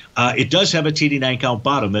 it does have a TD9 count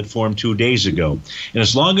bottom that formed 2 days ago. And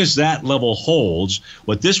as long as that level holds,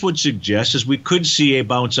 what this would suggest is we could see a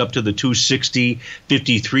bounce up to the 260,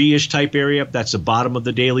 53-ish type area. That's the bottom of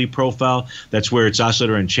the daily profile. That's where its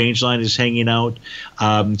oscillator and change line is hanging out.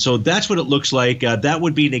 So that's what it looks like. That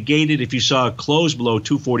would be negated if you saw a close below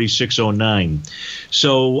 246.09.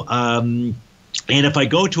 So, and if I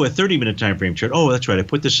go to a 30-minute time frame chart, oh, that's right, I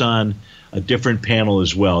put this on a different panel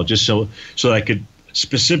as well, just so I could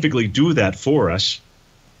specifically do that for us.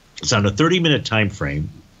 It's on a 30-minute time frame.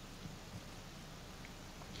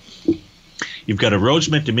 You've got a Rhodes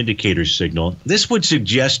momentum indicator signal. This would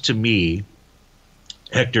suggest to me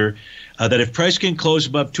Hector, that if price can close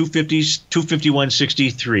above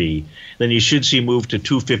 251.63, then you should see move to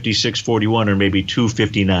 256.41 or maybe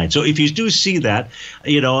 259. So if you do see that,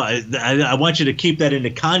 I want you to keep that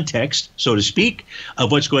into context, so to speak,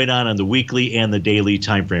 of what's going on the weekly and the daily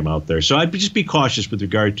time frame out there. So I'd just be cautious with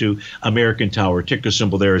regard to American Tower. Ticker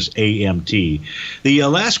symbol there is AMT. The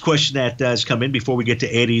last question that has come in before we get to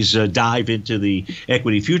Eddie's dive into the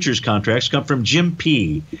equity futures contracts come from Jim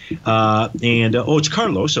P. It's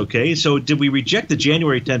Carlos. Okay, so did we reject the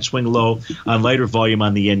January 10th swing low on lighter volume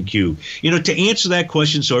on the NQ? To answer that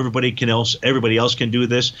question, so everybody else can do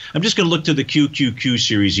this, I'm just going to look to the QQQ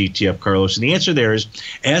series ETF, Carlos, and the answer there is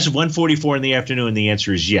as of 1:44 in the afternoon. The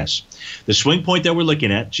answer is yes. The swing point that we're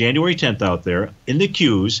looking at, January 10th out there in the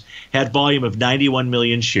Qs, had volume of 91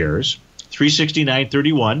 million shares.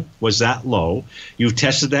 369.31 was that low. You've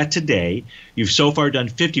tested that today. You've so far done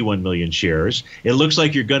 51 million shares. It looks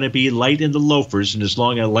like you're going to be light in the loafers, and as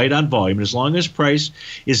long as light on volume, and as long as price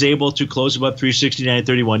is able to close above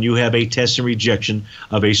 369.31, you have a test and rejection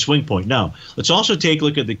of a swing point. Now, let's also take a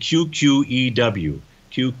look at the QQEW.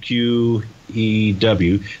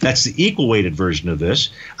 QQEW. That's the equal weighted version of this.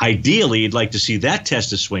 Ideally, you'd like to see that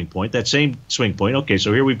test a swing point, that same swing point. Okay,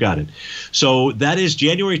 so here we've got it. So that is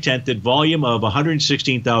January 10th at volume of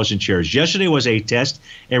 116,000 shares. Yesterday was a test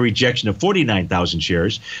and rejection of 49,000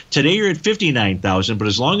 shares. Today you're at 59,000, but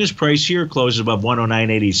as long as price here closes above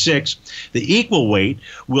 109.86, the equal weight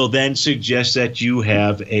will then suggest that you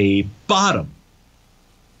have a bottom.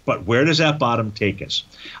 But where does that bottom take us?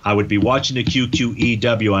 I would be watching the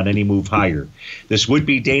QQEW on any move higher. This would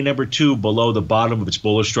be day number 2 below the bottom of its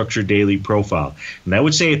bullish structure daily profile. And I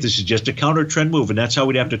would say if this is just a counter trend move, and that's how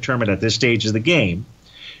we'd have to determine at this stage of the game,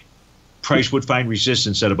 price would find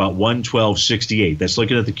resistance at about 112.68. That's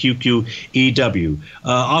looking at the QQEW.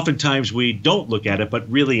 Oftentimes we don't look at it, but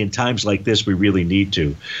really in times like this, we really need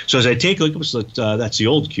to. So as I take a look, that's the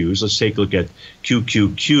old Qs. Let's take a look at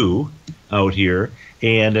QQQ out here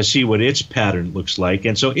and see what its pattern looks like.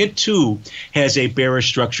 And so it, too, has a bearish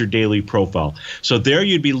structure daily profile. So there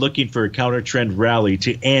you'd be looking for a counter trend rally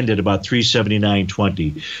to end at about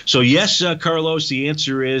 379.20. So yes, Carlos, the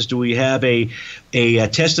answer is, do we have a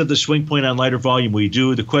test of the swing point on lighter volume? We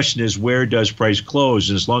do. The question is, where does price close?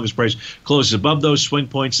 And as long as price closes above those swing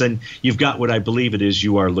points, then you've got what I believe it is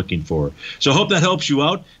you are looking for. So I hope that helps you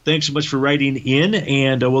out. Thanks so much for writing in,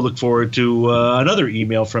 and we'll look forward to another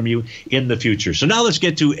email from you in the future. So now let's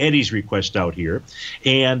get to Eddie's request out here.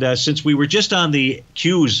 And since we were just on the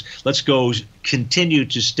Qs, let's go continue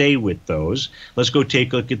to stay with those. Let's go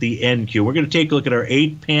take a look at the NQ. We're going to take a look at our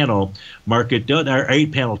 8-panel market, our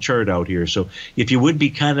 8-panel chart out here. So if you would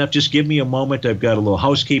be kind enough, just give me a moment. I've got a little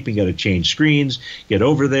housekeeping, got to change screens, get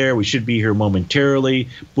over there. We should be here momentarily.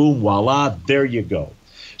 Boom, voila, there you go.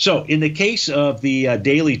 So in the case of the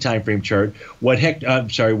daily time frame chart, what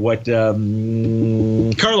Carlos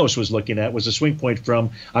was looking at was a swing point from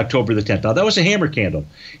October the 10th. Now, that was a hammer candle.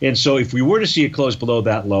 And so if we were to see it close below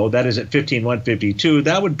that low, that is at 15,152,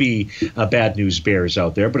 that would be bad news bears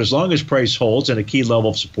out there. But as long as price holds and a key level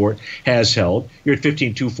of support has held, you're at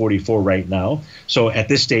 15,244 right now. So at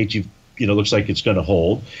this stage, looks like it's going to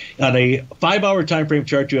hold. On a 5-hour time frame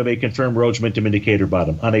chart, you have a confirmed Rhodes momentum indicator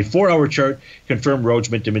bottom. On a 4-hour chart, confirmed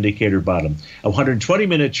Rhodes momentum indicator bottom. A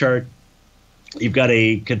 120-minute chart, you've got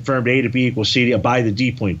a confirmed A to B equals C, a buy the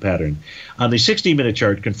D point pattern. On the 60-minute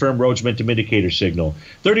chart, confirmed Rhodes momentum indicator signal.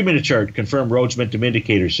 30-minute chart, confirmed Rhodes momentum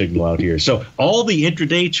indicator signal out here. So all the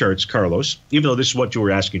intraday charts, Carlos, even though this is what you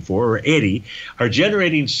were asking for, or Eddie, are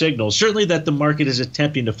generating signals, certainly that the market is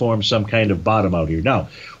attempting to form some kind of bottom out here. Now,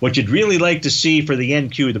 what you'd really like to see for the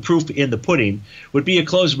NQ, the proof in the pudding, would be a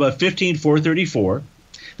close above 15,434,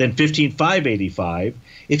 then 15,585.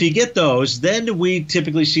 If you get those, then we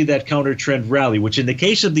typically see that counter trend rally, which in the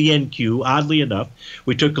case of the NQ, oddly enough,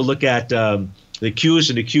 we took a look at the Qs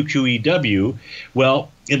and the QQEW. Well,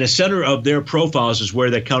 in the center of their profiles is where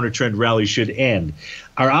that counter trend rally should end.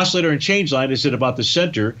 Our oscillator and change line is at about the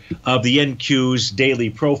center of the NQ's daily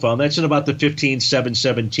profile, and that's in about the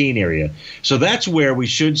 15,717 area. So that's where we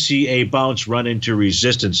should see a bounce run into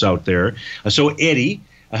resistance out there. So Eddie,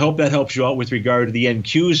 I hope that helps you out with regard to the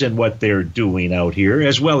NQs and what they're doing out here,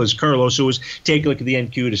 as well as Carlos, who was taking a look at the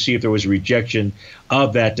NQ to see if there was a rejection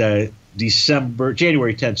of that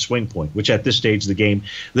January 10th swing point, which at this stage of the game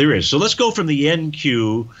there is. So let's go from the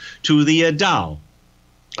NQ to the Dow.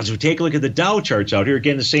 As we take a look at the Dow charts out here,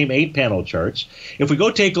 again, the same 8-panel charts. If we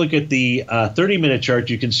go take a look at the 30-minute chart,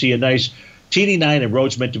 you can see a nice TD9 and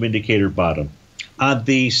Rhodes momentum indicator bottom. On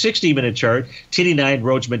the 60-minute chart, TD9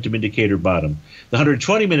 Rhodes momentum indicator bottom. The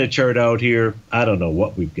 120-minute chart out here, I don't know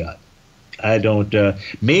what we've got. I don't.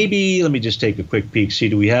 Maybe let me just take a quick peek. See,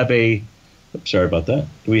 do we have a? Oops, sorry about that.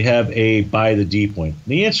 Do we have a buy the D point?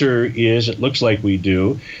 The answer is it looks like we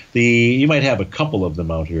do. You might have a couple of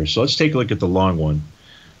them out here. So let's take a look at the long one.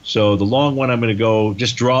 So the long one, I'm going to go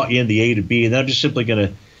just draw in the A to B, and then I'm just simply going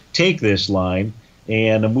to take this line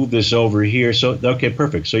and move this over here. So, okay,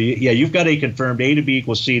 perfect. So, you've got a confirmed A to B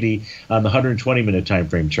equals CD on the 120-minute time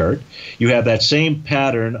frame chart. You have that same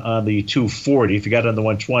pattern on the 240. If you got it on the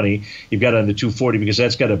 120, you've got it on the 240 because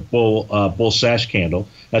that's got a bull sash candle.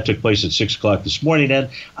 That took place at 6 o'clock this morning. And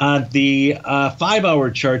on the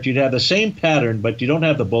 5-hour chart, you'd have the same pattern, but you don't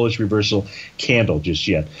have the bullish reversal candle just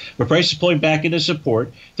yet. The price is pulling back into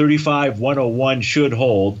support. 35,101 should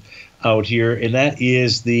hold out here, and that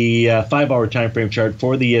is the 5-hour time frame chart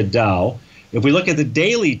for the Dow. If we look at the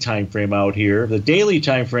daily time frame out here, the daily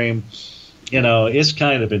time frame, is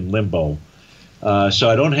kind of in limbo. So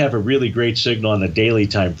I don't have a really great signal on the daily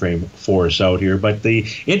time frame for us out here, but the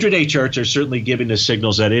intraday charts are certainly giving us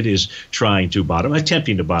signals that it is trying to bottom,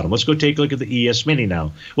 attempting to bottom. Let's go take a look at the ES Mini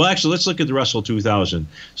now. Well, actually, let's look at the Russell 2000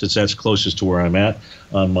 since that's closest to where I'm at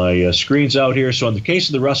on my screens out here. So in the case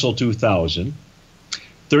of the Russell 2000,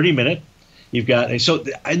 30-minute, you've got, so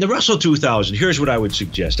in the Russell 2000, here's what I would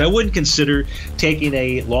suggest. I wouldn't consider taking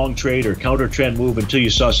a long trade or counter trend move until you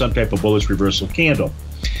saw some type of bullish reversal candle.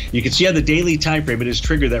 You can see on the daily time frame, it has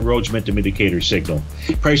triggered that Rhodes momentum indicator signal.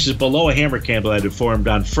 Price is below a hammer candle that had formed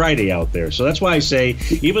on Friday out there. So that's why I say,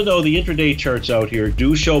 even though the intraday charts out here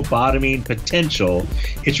do show bottoming potential,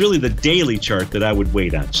 it's really the daily chart that I would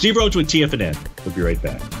wait on. Steve Rhodes with TFNN. We'll be right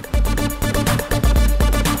back.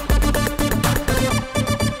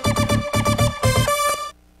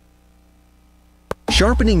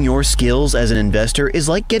 Sharpening your skills as an investor is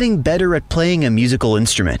like getting better at playing a musical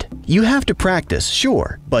instrument. You have to practice,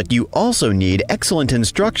 sure, but you also need excellent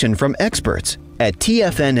instruction from experts. At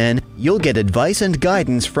TFNN, you'll get advice and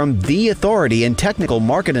guidance from the authority in technical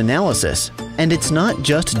market analysis. And it's not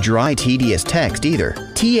just dry, tedious text either.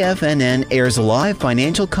 TFNN airs live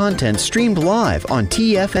financial content streamed live on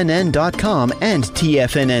TFNN.com and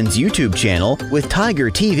TFNN's YouTube channel with Tiger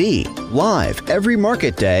TV, live every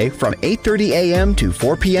market day from 8:30 a.m. to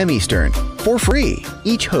 4 p.m. Eastern, for free.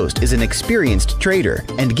 Each host is an experienced trader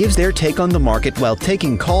and gives their take on the market while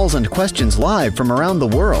taking calls and questions live from around the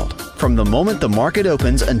world. From the moment the market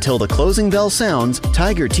opens until the closing bell sounds,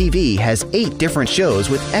 Tiger TV has 8 different shows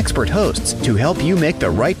with expert hosts to help you make the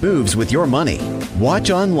right moves with your money. Watch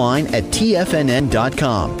online at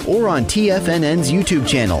TFNN.com or on TFNN's YouTube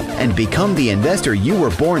channel and become the investor you were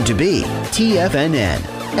born to be.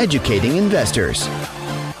 TFNN, educating investors.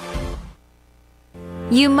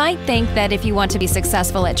 You might think that if you want to be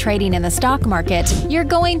successful at trading in the stock market, you're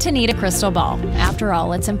going to need a crystal ball. After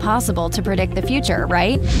all, it's impossible to predict the future,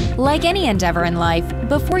 right? Like any endeavor in life,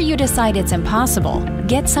 before you decide it's impossible,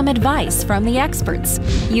 get some advice from the experts.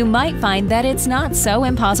 You might find that it's not so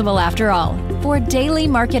impossible after all. For daily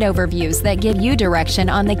market overviews that give you direction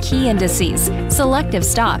on the key indices, selective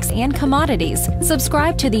stocks, and commodities,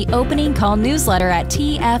 subscribe to the Opening Call newsletter at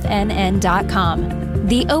TFNN.com.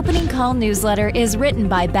 The Opening Call newsletter is written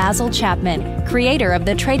by Basil Chapman, creator of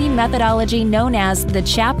the trading methodology known as the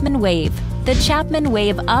Chapman Wave. The Chapman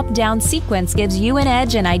Wave up-down sequence gives you an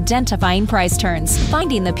edge in identifying price turns,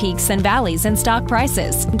 finding the peaks and valleys in stock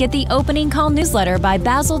prices. Get the Opening Call newsletter by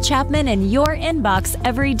Basil Chapman in your inbox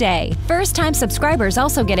every day. First-time subscribers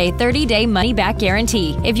also get a 30-day money-back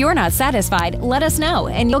guarantee. If you're not satisfied, let us know,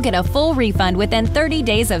 and you'll get a full refund within 30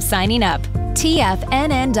 days of signing up.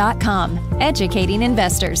 TFNN.com, educating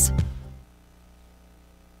investors.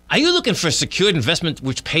 Are you looking for a secured investment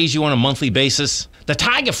which pays you on a monthly basis? The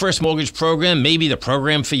Tiger First Mortgage Program may be the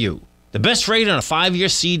program for you. The best rate on a 5-year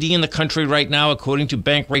CD in the country right now, according to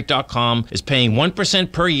Bankrate.com, is paying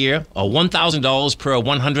 1% per year or $1,000 per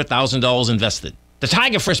 $100,000 invested. The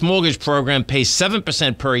Tiger First Mortgage Program pays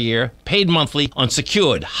 7% per year, paid monthly, on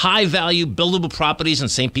secured, high-value, buildable properties in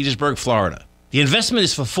St. Petersburg, Florida. The investment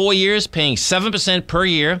is for 4 years, paying 7% per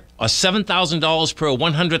year or $7,000 per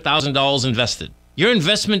 $100,000 invested. Your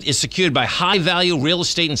investment is secured by high-value real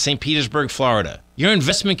estate in St. Petersburg, Florida. Your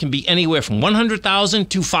investment can be anywhere from $100,000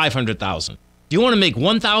 to $500,000. Do you want to make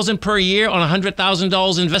 $1,000 per year on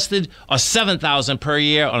 $100,000 invested or $7,000 per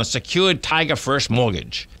year on a secured Tiger First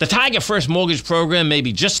mortgage? The Tiger First Mortgage Program may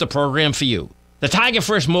be just the program for you. The Tiger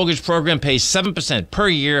First Mortgage Program pays 7% per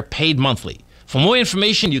year, paid monthly. For more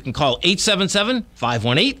information, you can call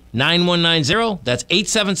 877-518-9190. That's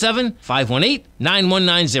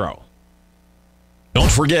 877-518-9190. Don't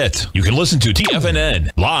forget, you can listen to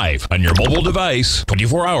TFNN live on your mobile device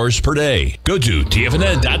 24 hours per day. Go to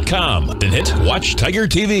TFNN.com, then hit Watch Tiger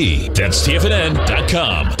TV. That's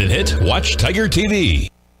TFNN.com, then hit Watch Tiger TV.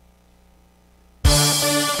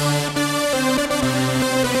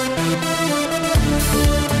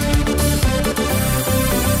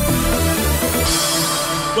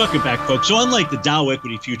 Welcome back, folks. So unlike the Dow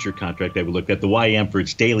Equity Future contract that we looked at, the YM for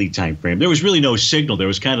its daily time frame, there was really no signal. There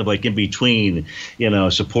was kind of like in between,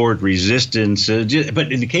 support, resistance.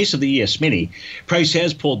 But in the case of the ES Mini, price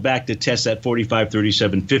has pulled back to test that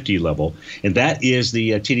 45.3750 level, and that is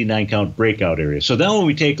the TD9 count breakout area. So now when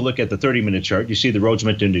we take a look at the 30-minute chart, you see the Rhodes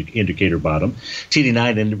Momentum Indicator bottom,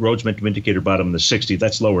 TD9 and Rhodes Momentum Indicator bottom in the 60.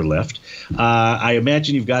 That's lower left. I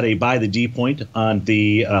imagine you've got a buy the D point on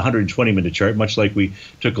the 120-minute chart, much like we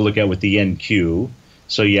took a look at with the NQ.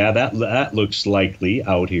 So yeah, that looks likely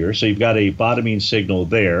out here. So you've got a bottoming signal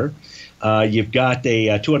there. You've got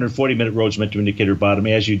a 240-minute Rhodes Momentum Indicator bottom,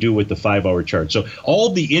 as you do with the 5-hour chart. So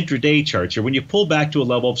all the intraday charts here, when you pull back to a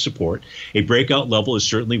level of support, a breakout level is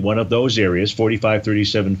certainly one of those areas,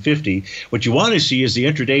 45.3750. What you want to see is the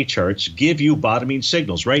intraday charts give you bottoming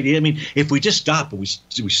signals, right? I mean, if we just stop and we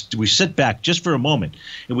sit back just for a moment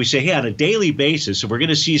and we say, hey, on a daily basis, if we're going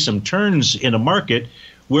to see some turns in a market,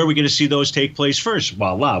 where are we going to see those take place first?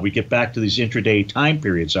 Voila, we get back to these intraday time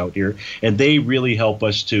periods out here, and they really help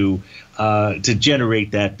us to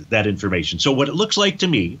generate that information. So what it looks like to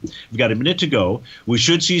me, we've got a minute to go. We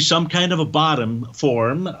should see some kind of a bottom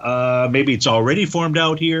form. Maybe it's already formed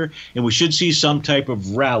out here, and we should see some type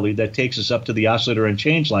of rally that takes us up to the oscillator and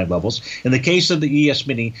change line levels. In the case of the ES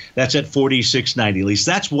Mini, that's at 46.90. At least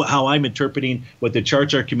that's how I'm interpreting what the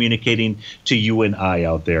charts are communicating to you and I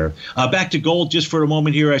out there. Back to gold just for a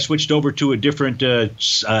moment here. I switched over to a different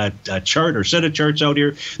chart or set of charts out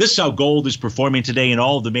here. This is how gold is performing today in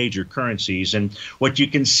all of the major currencies. And what you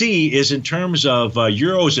can see is in terms of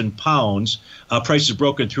euros and pounds, prices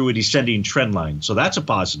broken through a descending trend line. So that's a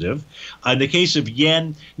positive. In the case of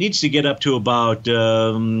yen, needs to get up to about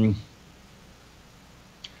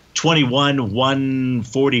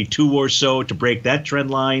 21,142 or so to break that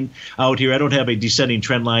trend line out here. I don't have a descending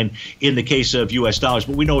trend line in the case of U.S. dollars,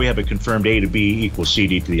 but we know we have a confirmed A to B equals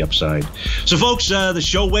CD to the upside. So, folks, the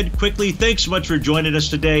show went quickly. Thanks so much for joining us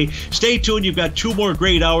today. Stay tuned. You've got 2 more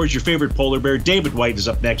great hours. Your favorite polar bear, David White, is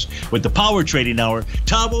up next with the Power Trading Hour.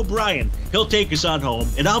 Tom O'Brien, he'll take us on home,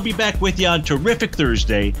 and I'll be back with you on Terrific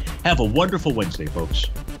Thursday. Have a wonderful Wednesday, folks.